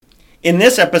In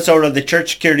this episode of the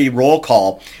Church Security Roll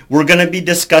Call, we're going to be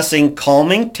discussing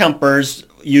calming tempers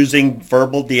using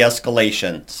verbal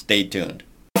de-escalation. Stay tuned.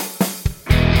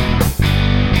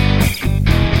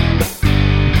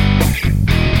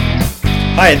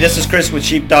 Hi, this is Chris with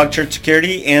Sheepdog Church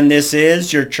Security, and this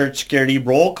is your Church Security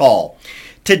Roll Call.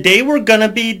 Today we're going to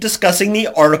be discussing the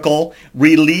article,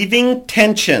 Relieving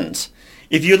Tensions.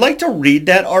 If you'd like to read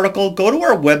that article, go to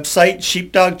our website,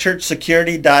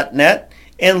 sheepdogchurchsecurity.net,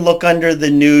 and look under the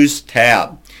News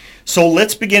tab. So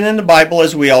let's begin in the Bible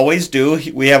as we always do.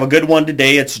 We have a good one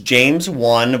today. It's James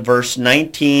 1, verse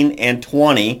 19 and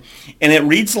 20, and it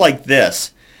reads like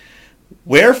this.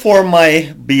 Wherefore,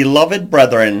 my beloved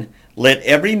brethren, let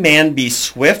every man be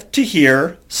swift to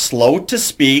hear, slow to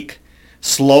speak,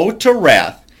 slow to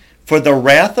wrath, for the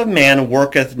wrath of man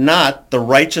worketh not the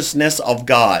righteousness of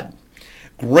God.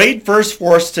 Great verse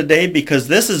for us today because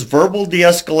this is verbal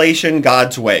de-escalation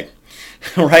God's way.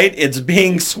 Right? It's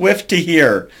being swift to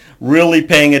hear, really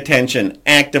paying attention,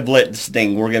 active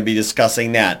listening. We're going to be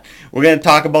discussing that. We're going to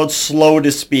talk about slow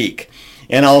to speak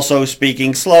and also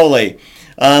speaking slowly.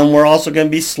 We're also going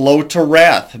to be slow to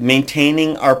wrath,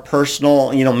 maintaining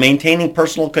personal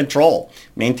control,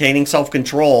 maintaining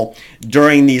self-control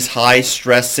during these high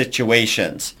stress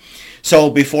situations. So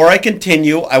before I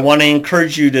continue, I want to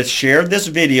encourage you to share this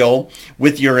video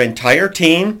with your entire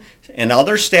team and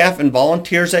other staff and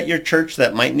volunteers at your church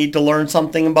that might need to learn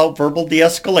something about verbal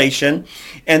de-escalation,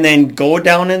 and then go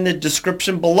down in the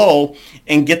description below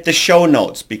and get the show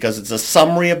notes because it's a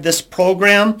summary of this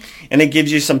program and it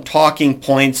gives you some talking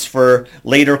points for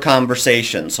later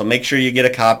conversations. So make sure you get a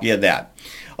copy of that.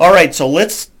 All right, so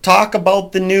let's talk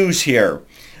about the news here.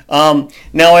 Now,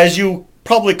 as you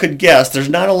probably could guess, there's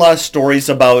not a lot of stories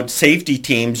about safety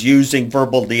teams using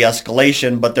verbal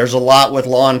de-escalation, but there's a lot with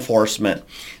law enforcement.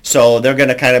 So they're going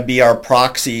to kind of be our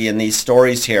proxy in these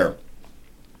stories here.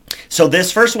 So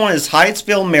this first one is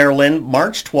Hyattsville, Maryland,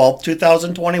 March 12,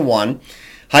 2021.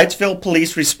 Hyattsville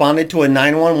police responded to a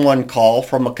 911 call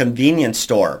from a convenience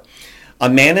store. A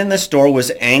man in the store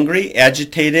was angry,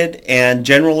 agitated, and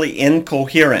generally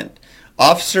incoherent.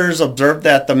 Officers observed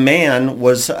that the man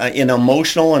was in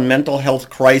emotional and mental health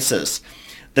crisis.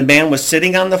 The man was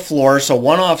sitting on the floor, so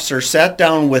one officer sat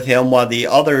down with him while the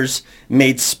others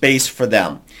made space for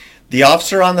them. The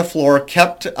officer on the floor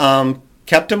kept calm,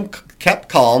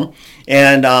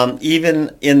 and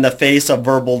even in the face of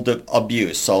verbal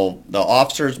abuse. So the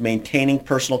officer's maintaining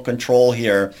personal control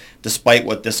here, despite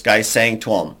what this guy's saying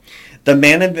to him. The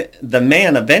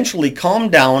man eventually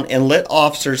calmed down and let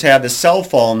officers have his cell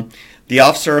phone. The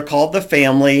officer called the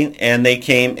family, and they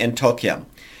came and took him.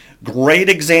 Great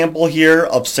example here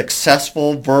of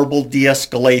successful verbal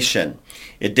de-escalation.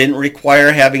 It didn't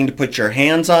require having to put your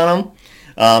hands on him.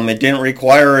 It didn't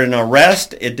require an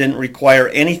arrest. It didn't require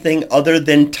anything other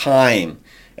than time.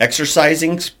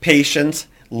 Exercising patience,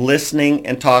 listening,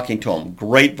 and talking to him.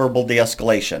 Great verbal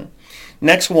de-escalation.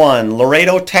 Next one,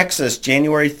 Laredo, Texas,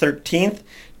 January 13th,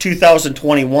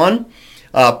 2021.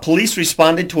 Police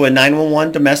responded to a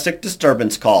 911 domestic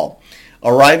disturbance call.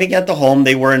 Arriving at the home,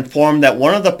 they were informed that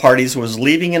one of the parties was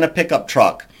leaving in a pickup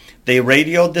truck. They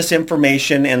radioed this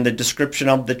information and the description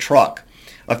of the truck.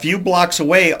 A few blocks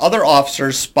away, other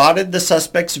officers spotted the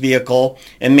suspect's vehicle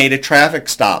and made a traffic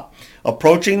stop.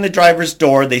 Approaching the driver's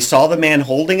door, they saw the man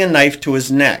holding a knife to his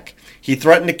neck. He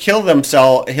threatened to kill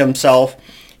himself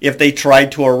if they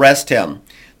tried to arrest him.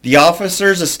 The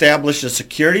officers established a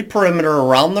security perimeter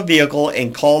around the vehicle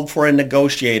and called for a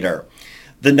negotiator.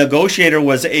 The negotiator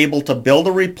was able to build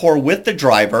a rapport with the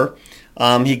driver.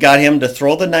 He got him to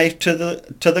throw the knife to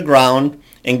the ground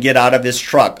and get out of his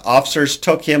truck. Officers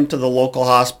took him to the local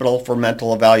hospital for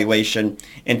mental evaluation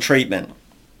and treatment.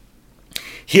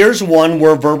 Here's one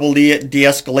where verbal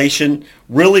de-escalation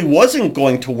really wasn't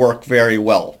going to work very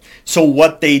well. So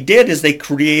what they did is they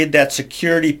created that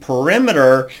security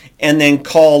perimeter and then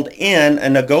called in a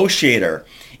negotiator.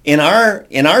 In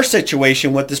our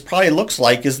situation, what this probably looks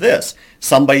like is this.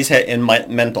 Somebody's in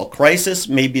mental crisis.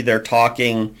 Maybe they're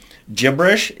talking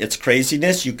gibberish. It's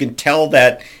craziness. You can tell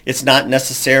that it's not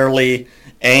necessarily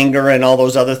anger and all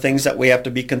those other things that we have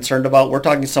to be concerned about. We're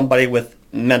talking somebody with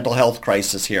mental health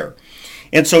crisis here.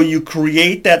 And so you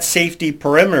create that safety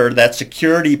perimeter, that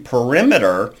security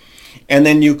perimeter, and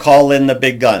then you call in the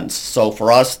big guns. So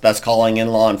for us, that's calling in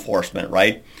law enforcement,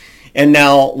 right? And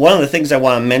now, one of the things I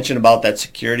want to mention about that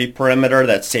security perimeter,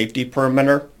 that safety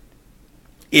perimeter,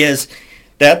 is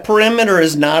that perimeter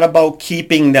is not about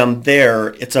keeping them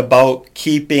there. It's about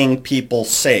keeping people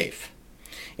safe.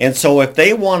 And so if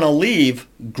they want to leave,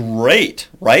 great,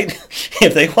 right?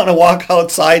 If they want to walk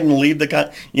outside and leave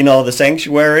the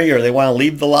sanctuary, or they want to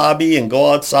leave the lobby and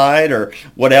go outside or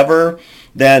whatever,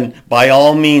 then by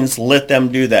all means let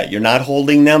them do that. You're not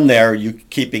holding them there. You're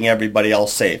keeping everybody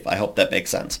else safe. I hope that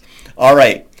makes sense. All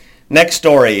right. Next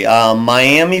story.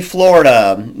 Miami,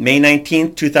 Florida, May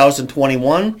 19th,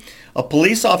 2021. A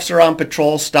police officer on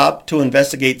patrol stopped to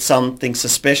investigate something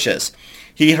suspicious.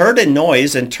 He heard a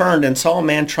noise and turned and saw a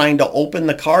man trying to open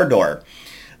the car door.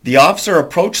 The officer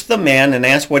approached the man and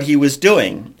asked what he was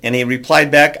doing, and he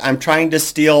replied back, "I'm trying to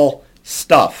steal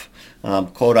stuff,"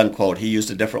 quote unquote. He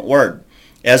used a different word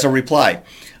as a reply.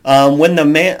 Then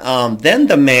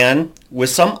the man, with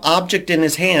some object in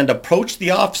his hand, approached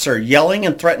the officer, yelling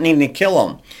and threatening to kill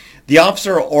him. The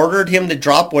officer ordered him to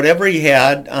drop whatever he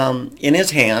had in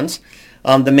his hands.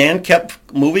 The man kept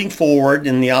moving forward,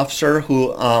 and the officer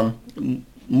who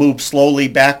moved slowly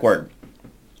backward.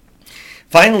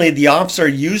 Finally, the officer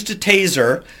used a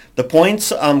taser. The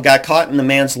points got caught in the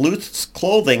man's loose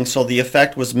clothing, so the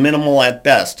effect was minimal at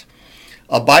best.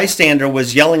 A bystander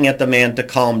was yelling at the man to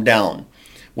calm down.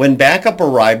 When backup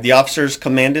arrived, the officers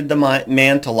commanded the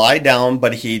man to lie down,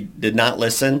 but he did not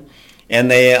listen, and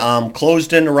they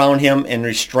closed in around him and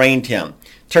restrained him.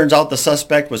 Turns out the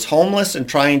suspect was homeless and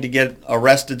trying to get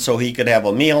arrested so he could have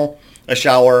a meal, a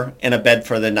shower, and a bed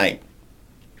for the night.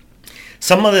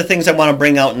 Some of the things I want to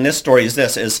bring out in this story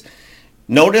is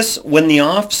notice when the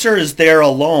officer is there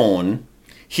alone,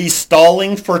 he's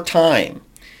stalling for time.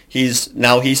 He's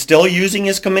still using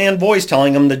his command voice,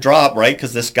 telling him to drop, right?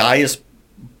 Because this guy is,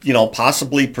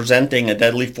 possibly presenting a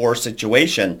deadly force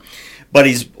situation. But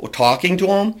he's talking to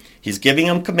him, he's giving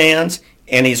him commands,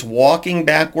 and he's walking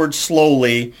backwards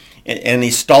slowly, and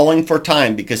he's stalling for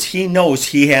time because he knows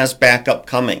he has backup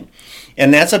coming.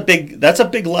 And that's a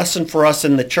big lesson for us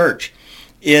in the church.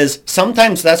 Is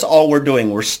sometimes that's all we're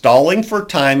doing. We're stalling for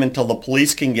time until the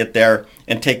police can get there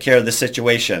and take care of the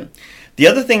situation. The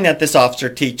other thing that this officer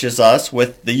teaches us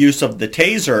with the use of the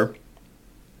taser,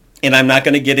 and I'm not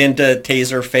going to get into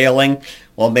taser failing.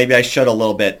 Well, maybe I should a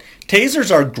little bit.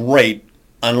 Tasers are great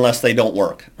unless they don't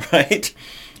work, right?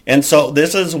 And so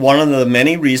this is one of the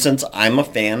many reasons I'm a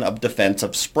fan of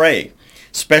defensive spray,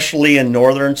 especially in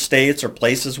northern states or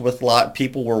places with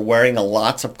people were wearing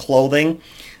lots of clothing.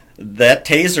 That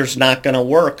taser's not going to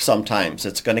work sometimes.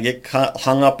 It's going to get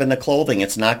hung up in the clothing.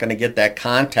 It's not going to get that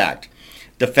contact.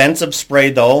 Defensive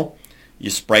spray, though, you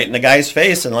spray it in the guy's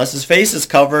face. Unless his face is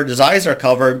covered, his eyes are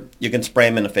covered, you can spray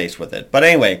him in the face with it. But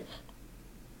anyway,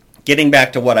 getting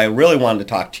back to what I really wanted to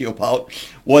talk to you about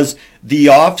was the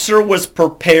officer was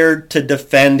prepared to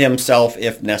defend himself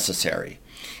if necessary.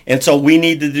 And so we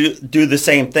need to do the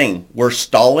same thing. We're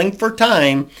stalling for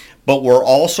time, but we're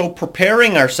also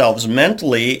preparing ourselves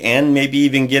mentally and maybe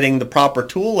even getting the proper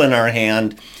tool in our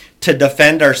hand to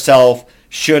defend ourselves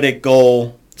should it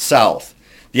go south.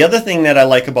 The other thing that I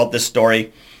like about this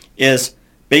story is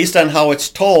based on how it's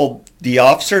told, the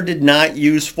officer did not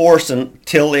use force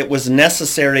until it was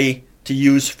necessary to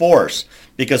use force.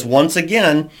 Because once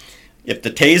again, if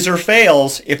the taser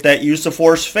fails, if that use of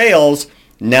force fails,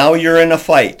 now you're in a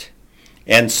fight.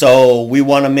 And so we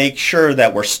want to make sure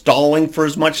that we're stalling for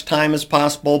as much time as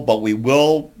possible, but we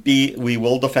will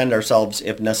defend ourselves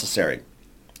if necessary.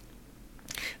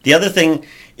 The other thing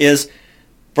is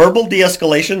verbal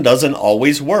de-escalation doesn't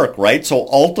always work, right? So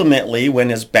ultimately, when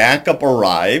his backup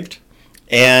arrived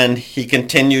and he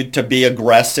continued to be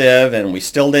aggressive and we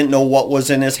still didn't know what was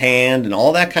in his hand and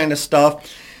all that kind of stuff,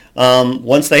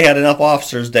 once they had enough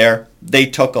officers there, they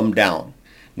took him down.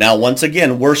 Now, once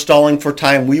again, we're stalling for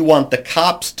time. We want the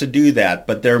cops to do that,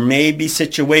 but there may be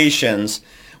situations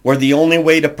where the only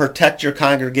way to protect your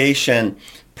congregation,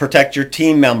 protect your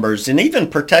team members, and even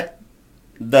protect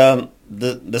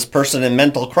this person in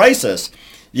mental crisis,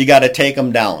 you got to take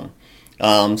them down.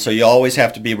 So you always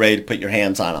have to be ready to put your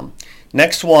hands on them.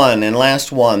 Next one and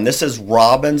last one. This is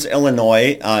Robbins,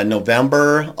 Illinois,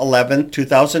 November 11th,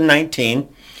 2019.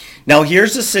 Now,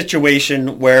 here's a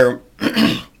situation where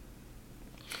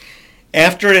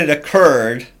after it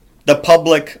occurred, the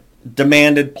public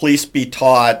demanded police be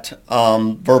taught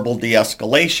verbal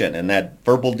de-escalation, and that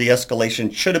verbal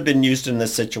de-escalation should have been used in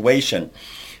this situation.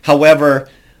 However,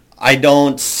 I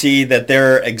don't see that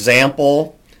their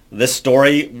example, this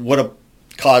story, would have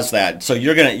caused that. So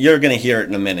you're gonna hear it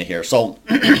in a minute here. So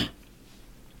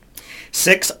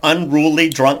 6 unruly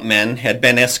drunk men had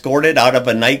been escorted out of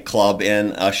a nightclub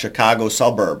in a Chicago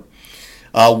suburb.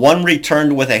 One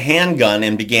returned with a handgun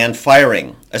and began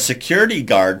firing. A security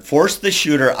guard forced the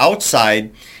shooter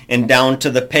outside and down to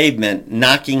the pavement,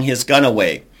 knocking his gun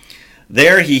away.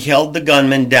 There he held the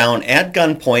gunman down at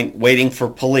gunpoint waiting for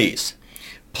police.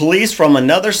 Police from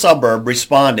another suburb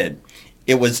responded.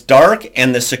 It was dark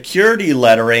and the security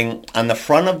lettering on the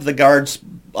front of the guard's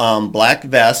black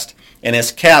vest and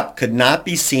his cap could not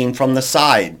be seen from the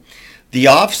side. The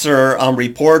officer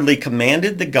reportedly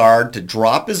commanded the guard to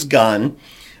drop his gun,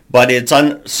 but it's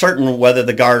uncertain whether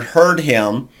the guard heard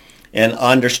him and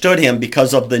understood him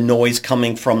because of the noise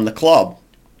coming from the club.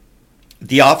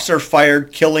 The officer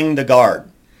fired, killing the guard.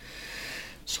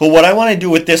 So what I want to do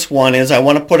with this one is I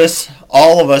want to put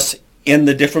all of us in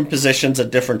the different positions at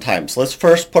different times. Let's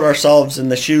first put ourselves in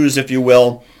the shoes, if you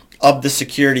will, of the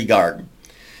security guard.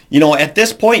 You know, at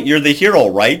this point, you're the hero,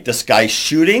 right? This guy's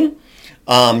shooting.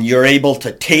 You're able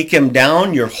to take him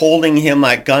down. You're holding him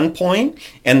at gunpoint,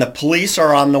 and the police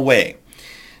are on the way.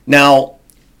 Now,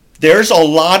 there's a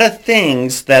lot of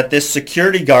things that this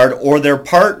security guard or their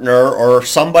partner or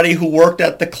somebody who worked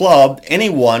at the club,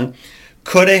 anyone,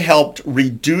 could have helped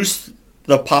reduce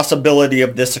the possibility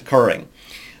of this occurring.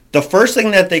 The first thing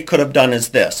that they could have done is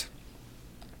this.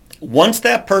 Once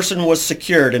that person was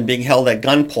secured and being held at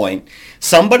gunpoint,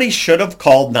 somebody should have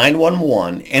called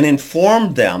 911 and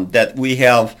informed them that we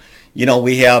have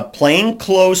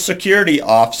plainclothes security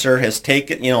officer has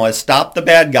stopped the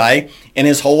bad guy and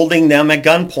is holding them at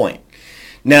gunpoint.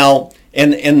 Now,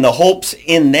 in the hopes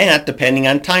in that, depending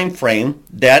on time frame,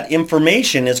 that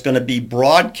information is going to be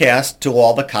broadcast to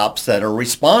all the cops that are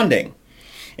responding.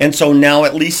 And so now,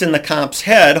 at least in the cop's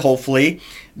head, hopefully,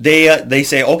 they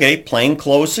say, okay,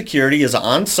 plainclothes security is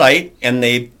on site and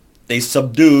they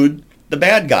subdued the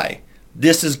bad guy.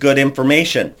 This is good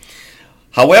information.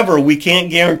 However, we can't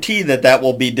guarantee that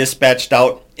will be dispatched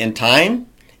out in time,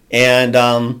 and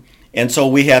so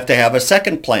we have to have a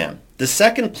second plan. The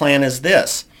second plan is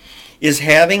this, is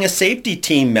having a safety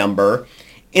team member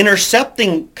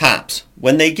intercepting cops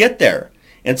when they get there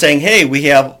and saying, hey, we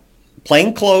have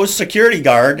plainclothes security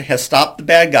guard has stopped the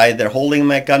bad guy. They're holding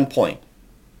him at gunpoint.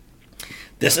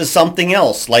 This is something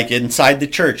else, like inside the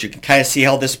church. You can kind of see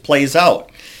how this plays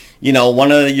out. You know,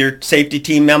 one of your safety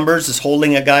team members is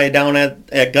holding a guy down at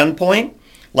gunpoint,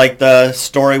 like the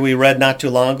story we read not too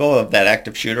long ago of that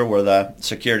active shooter where the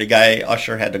security guy,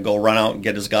 usher, had to go run out and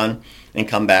get his gun and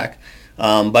come back.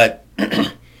 But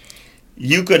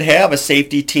you could have a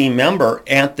safety team member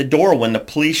at the door when the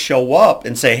police show up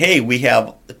and say, hey, we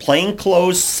have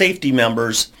plainclothes safety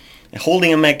members holding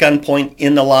him at gunpoint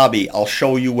in the lobby. I'll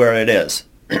show you where it is.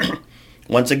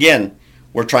 Once again,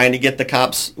 we're trying to get the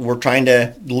cops, we're trying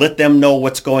to let them know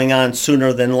what's going on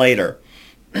sooner than later.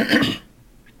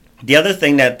 The other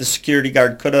thing that the security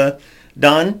guard could have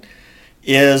done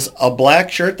is a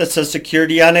black shirt that says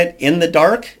security on it in the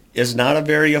dark is not a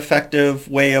very effective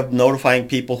way of notifying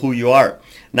people who you are.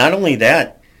 Not only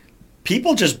that,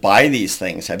 people just buy these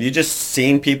things. Have you just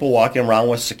seen people walking around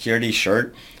with security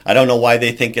shirt? I don't know why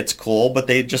they think it's cool, but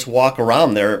they just walk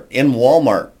around. They're in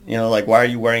Walmart. You know, like, why are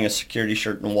you wearing a security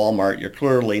shirt in Walmart? You're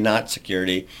clearly not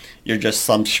security. You're just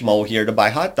some schmo here to buy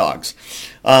hot dogs.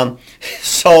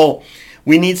 So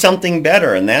we need something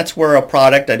better, and that's where a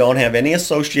product, I don't have any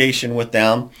association with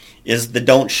them, is the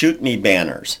Don't Shoot Me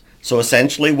banners. So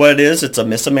essentially what it is, it's a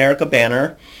Miss America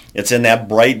banner. It's in that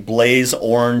bright blaze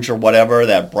orange or whatever,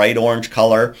 that bright orange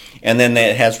color, and then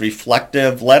it has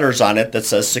reflective letters on it that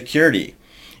says security.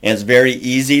 And it's very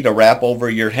easy to wrap over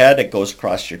your head. It goes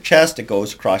across your chest. It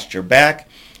goes across your back.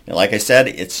 And like I said,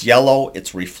 it's yellow.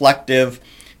 It's reflective.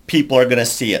 People are going to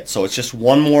see it. So it's just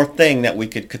one more thing that we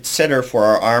could consider for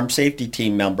our armed safety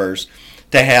team members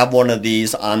to have one of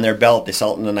these on their belt. They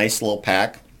sell it in a nice little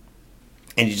pack,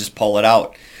 and you just pull it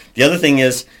out. The other thing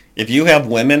is, if you have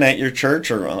women at your church,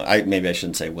 or maybe I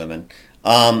shouldn't say women,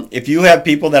 if you have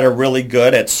people that are really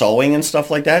good at sewing and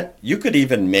stuff like that, you could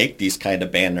even make these kind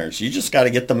of banners. You just got to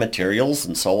get the materials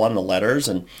and sew on the letters,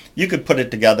 and you could put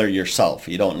it together yourself.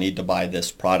 You don't need to buy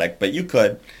this product, but you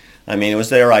could. I mean, it was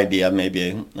their idea.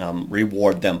 Maybe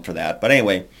reward them for that. But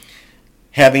anyway,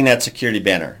 having that security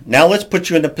banner. Now let's put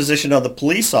you in the position of the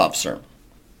police officer.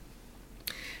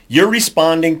 You're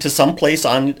responding to some place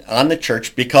on the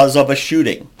church because of a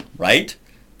shooting, right?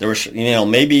 There was,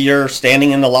 maybe you're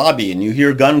standing in the lobby and you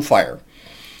hear gunfire,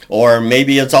 or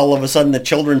maybe it's all of a sudden the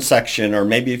children's section, or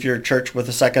maybe if you're a church with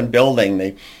a second building,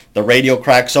 the radio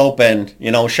cracks open,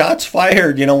 shots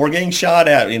fired, we're getting shot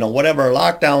at, whatever,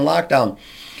 lockdown.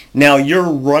 Now you're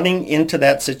running into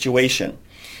that situation,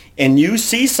 and you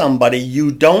see somebody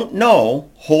you don't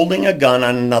know holding a gun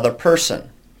on another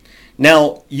person.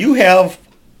 Now you have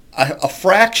a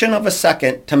fraction of a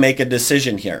second to make a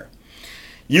decision here.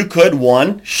 You could,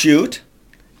 one, shoot,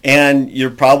 and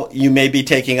you may be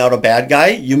taking out a bad guy.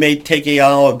 You may take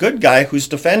out a good guy who's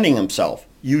defending himself.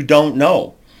 you don't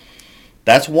know.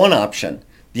 That's one option.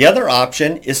 The other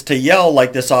option is to yell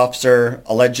like this officer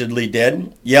allegedly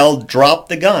did. Yell, drop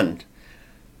the gun.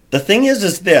 The thing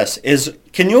is this,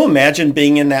 can you imagine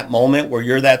being in that moment where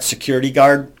you're that security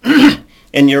guard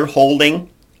and you're holding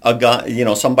a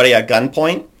gun, somebody at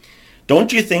gunpoint?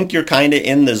 Don't you think you're kind of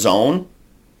in the zone?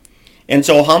 And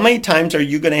so how many times are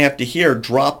you going to have to hear,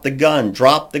 drop the gun,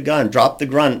 drop the gun, drop the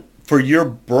gun, for your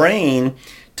brain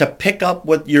to pick up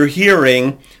what you're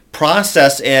hearing,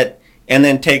 process it, and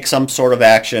then take some sort of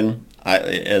action,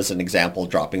 as an example,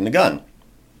 dropping the gun?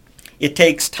 It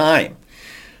takes time.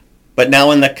 But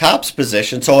now in the cop's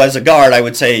position, so as a guard, I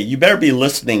would say you better be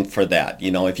listening for that.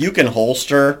 If you can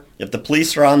holster, if the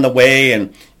police are on the way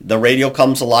and the radio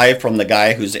comes alive from the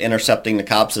guy who's intercepting the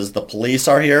cops as the police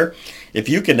are here, if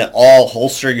you can all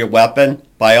holster your weapon,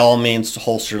 by all means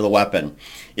holster the weapon.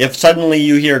 If suddenly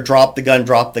you hear drop the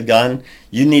gun,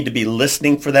 you need to be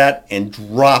listening for that and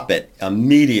drop it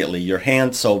immediately. Your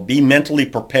hand, so be mentally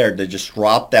prepared to just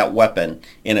drop that weapon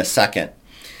in a second.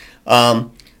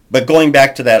 But going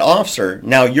back to that officer,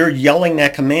 now you're yelling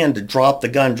that command to drop the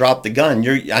gun.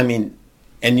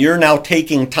 And you're now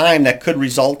taking time that could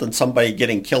result in somebody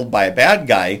getting killed by a bad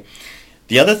guy.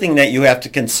 The other thing that you have to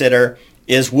consider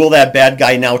is, will that bad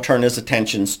guy now turn his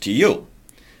attentions to you?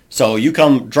 So you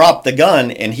come drop the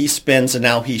gun and he spins and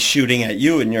now he's shooting at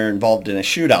you and you're involved in a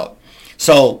shootout.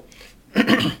 So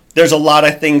there's a lot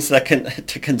of things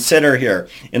to consider here.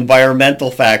 Environmental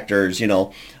factors,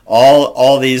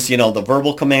 all these, the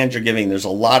verbal commands you're giving. There's a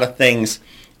lot of things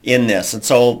in this. And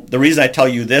so the reason I tell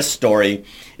you this story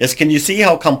is, can you see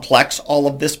how complex all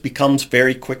of this becomes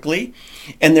very quickly?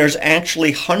 And there's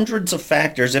actually hundreds of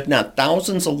factors, if not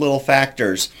thousands of little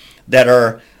factors that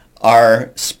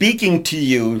are speaking to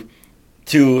you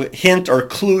to hint or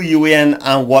clue you in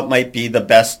on what might be the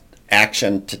best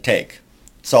action to take.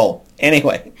 So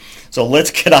anyway,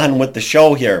 let's get on with the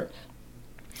show here.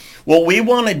 What we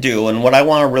want to do, and what I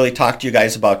want to really talk to you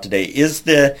guys about today, is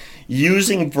the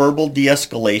using verbal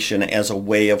de-escalation as a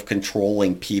way of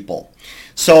controlling people.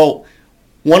 So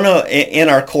in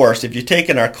our course, if you've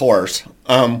taken our course,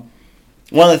 one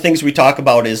of the things we talk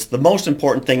about is the most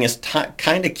important thing is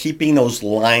kind of keeping those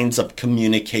lines of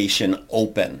communication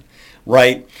open,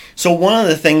 right? So one of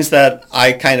the things that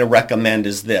I kind of recommend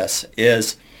is this,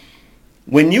 is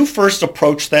when you first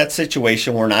approach that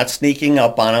situation, we're not sneaking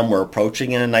up on them. We're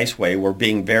approaching in a nice way. We're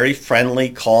being very friendly,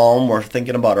 calm. We're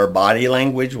thinking about our body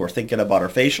language. We're thinking about our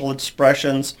facial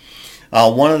expressions.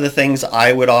 One of the things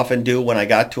I would often do when I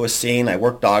got to a scene, I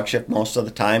worked dog shift most of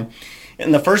the time,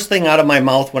 and the first thing out of my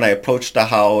mouth when I approached a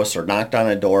house or knocked on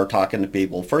a door talking to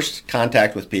people, first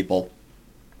contact with people,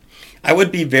 I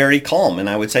would be very calm and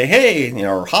I would say, hey,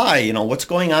 or hi, what's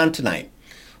going on tonight?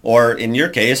 Or in your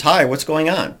case, hi, what's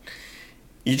going on?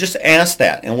 You just ask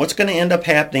that, and what's going to end up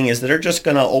happening is they're just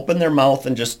going to open their mouth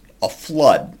and just a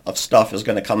flood of stuff is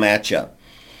going to come at you.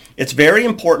 It's very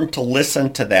important to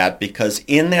listen to that, because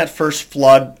in that first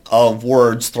flood of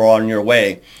words thrown your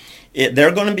way,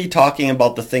 they're going to be talking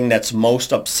about the thing that's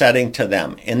most upsetting to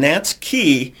them. And that's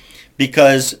key,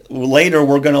 because later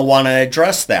we're going to want to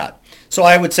address that. So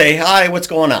I would say, hi, what's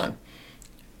going on?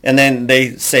 And then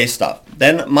they say stuff.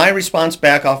 Then my response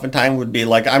back oftentimes would be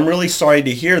like, I'm really sorry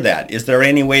to hear that. Is there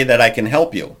any way that I can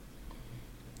help you?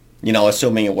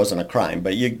 Assuming it wasn't a crime.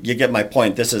 But you get my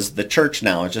point. This is the church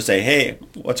now. It's just say, hey,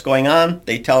 what's going on?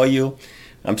 They tell you,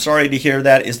 I'm sorry to hear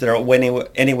that. Is there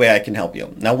any way I can help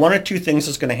you? Now, one or two things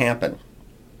is going to happen.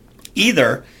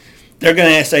 Either they're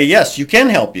going to say, yes, you can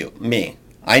help me.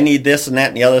 I need this and that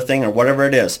and the other thing, or whatever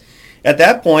it is. At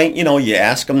that point, you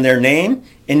ask them their name,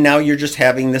 and now you're just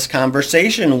having this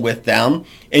conversation with them,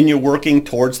 and you're working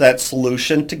towards that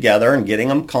solution together and getting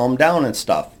them calmed down and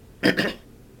stuff.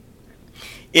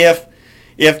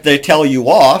 If they tell you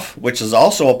off, which is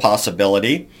also a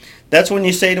possibility, that's when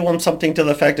you say to them something to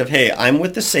the effect of, hey, I'm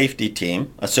with the safety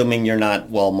team, assuming you're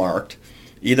not well marked.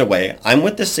 Either way, I'm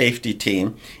with the safety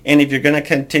team, and if you're going to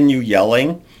continue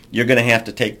yelling, you're going to have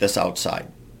to take this outside.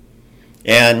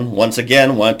 And once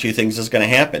again, one of two things is going to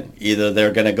happen. Either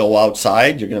they're going to go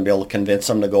outside, you're going to be able to convince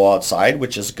them to go outside,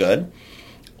 which is good,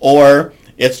 or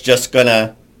it's just going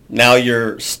to, now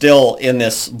you're still in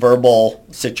this verbal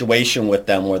situation with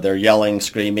them where they're yelling,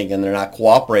 screaming, and they're not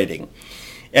cooperating.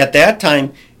 At that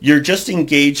time, you're just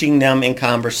engaging them in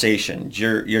conversation.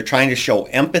 You're trying to show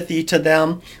empathy to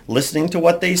them, listening to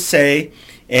what they say,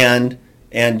 and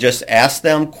just ask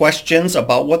them questions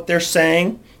about what they're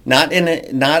saying. Not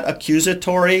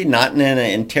accusatory, not in an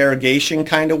interrogation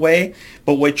kind of way,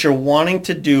 but what you're wanting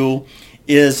to do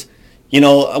is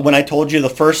When I told you the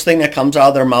first thing that comes out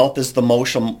of their mouth is the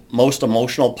most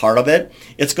emotional part of it,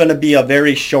 it's going to be a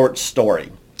very short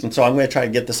story. And so I'm going to try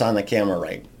to get this on the camera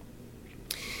right.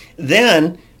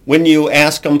 Then when you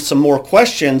ask them some more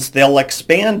questions, they'll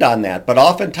expand on that. But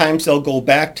oftentimes they'll go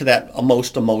back to that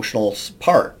most emotional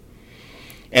part.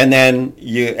 And then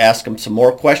you ask them some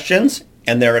more questions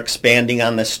and they're expanding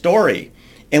on the story.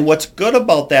 And what's good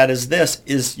about that is this,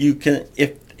 is you can,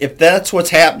 if that's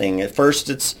what's happening, at first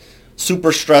it's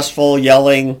super stressful,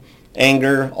 yelling,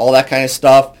 anger, all that kind of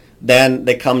stuff, then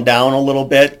they come down a little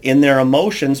bit in their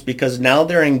emotions because now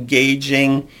they're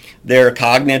engaging their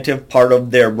cognitive part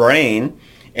of their brain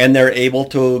and they're able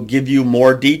to give you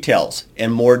more details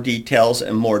and more details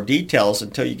and more details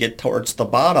until you get towards the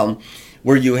bottom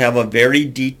where you have a very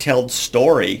detailed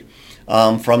story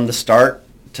from the start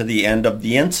to the end of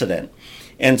the incident.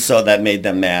 And so that made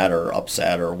them mad or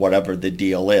upset or whatever the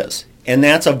deal is. And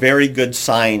that's a very good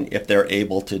sign if they're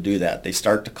able to do that. They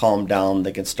start to calm down.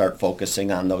 They can start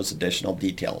focusing on those additional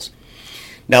details.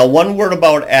 Now, one word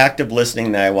about active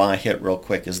listening that I want to hit real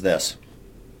quick is this.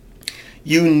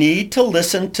 You need to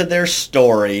listen to their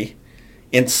story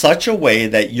in such a way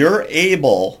that you're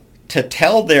able to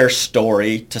tell their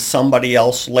story to somebody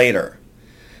else later.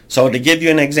 So to give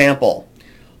you an example,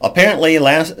 apparently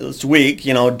last week,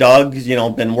 Doug,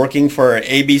 been working for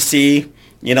ABC,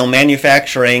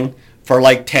 manufacturing for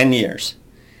like 10 years.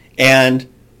 And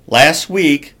last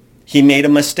week, he made a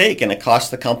mistake and it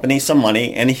cost the company some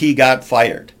money and he got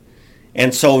fired.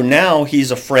 And so now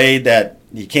he's afraid that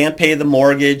he can't pay the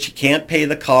mortgage, he can't pay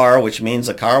the car, which means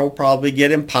the car will probably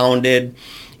get impounded.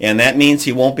 And that means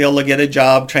he won't be able to get a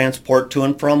job, transport to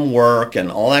and from work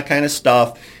and all that kind of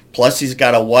stuff. Plus he's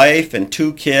got a wife and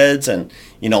 2 kids and,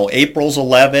 April's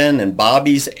 11 and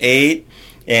Bobby's 8.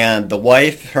 And the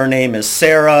wife, her name is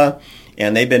Sarah,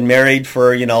 and they've been married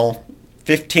for,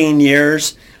 15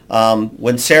 years.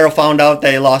 When Sarah found out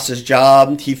that he lost his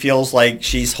job, he feels like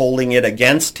she's holding it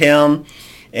against him.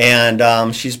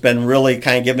 And she's been really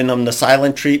kind of giving him the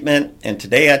silent treatment. And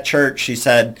today at church, she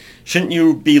said, shouldn't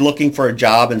you be looking for a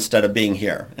job instead of being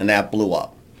here? And that blew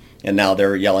up. And now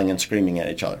they're yelling and screaming at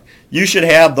each other. You should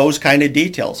have those kind of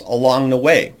details along the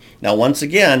way. Now, once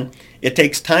again, it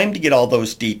takes time to get all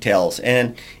those details.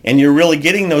 And you're really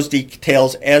getting those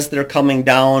details as they're coming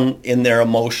down in their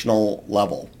emotional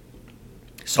level.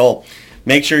 So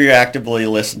make sure you're actively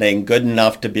listening, good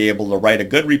enough to be able to write a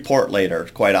good report later,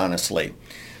 quite honestly.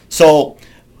 So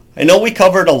I know we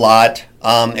covered a lot,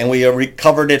 and we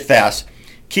covered it fast.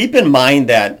 Keep in mind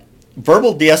that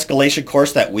verbal de-escalation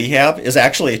course that we have is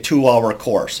actually a 2-hour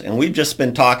course, and we've just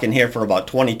been talking here for about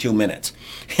 22 minutes.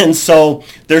 And so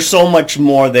there's so much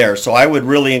more there. So I would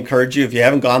really encourage you, if you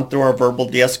haven't gone through our verbal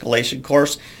de-escalation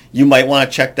course, you might want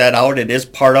to check that out. It is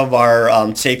part of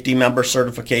our safety member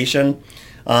certification.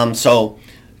 So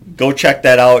go check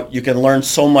that out. You can learn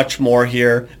so much more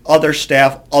here. Other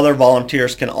staff, other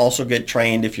volunteers can also get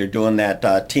trained if you're doing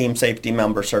that team safety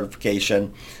member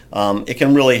certification. It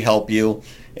can really help you.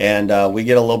 And we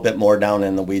get a little bit more down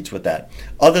in the weeds with that.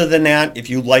 Other than that, if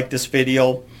you like this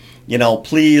video,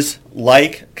 please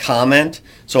like, comment.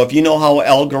 So if you know how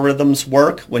algorithms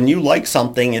work, when you like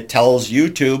something, it tells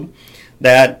YouTube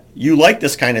that you like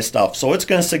this kind of stuff. So it's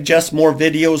going to suggest more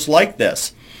videos like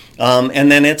this. And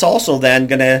then it's also then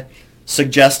going to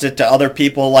suggest it to other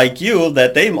people like you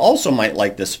that they also might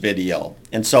like this video.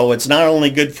 And so it's not only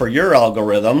good for your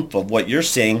algorithm of what you're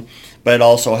seeing, but it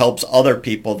also helps other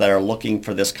people that are looking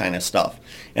for this kind of stuff.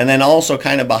 And then also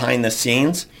kind of behind the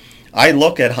scenes, I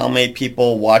look at how many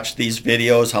people watch these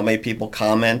videos, how many people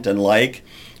comment and like,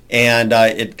 and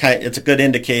it's a good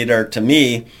indicator to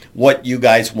me what you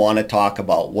guys want to talk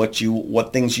about,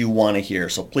 what things you want to hear.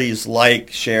 So please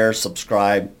like, share,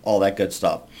 subscribe, all that good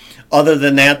stuff. Other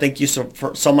than that, thank you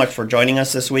so much for joining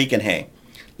us this week, and hey,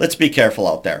 let's be careful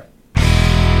out there.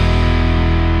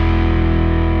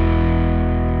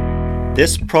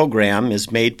 This program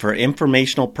is made for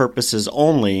informational purposes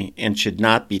only and should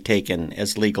not be taken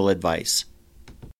as legal advice.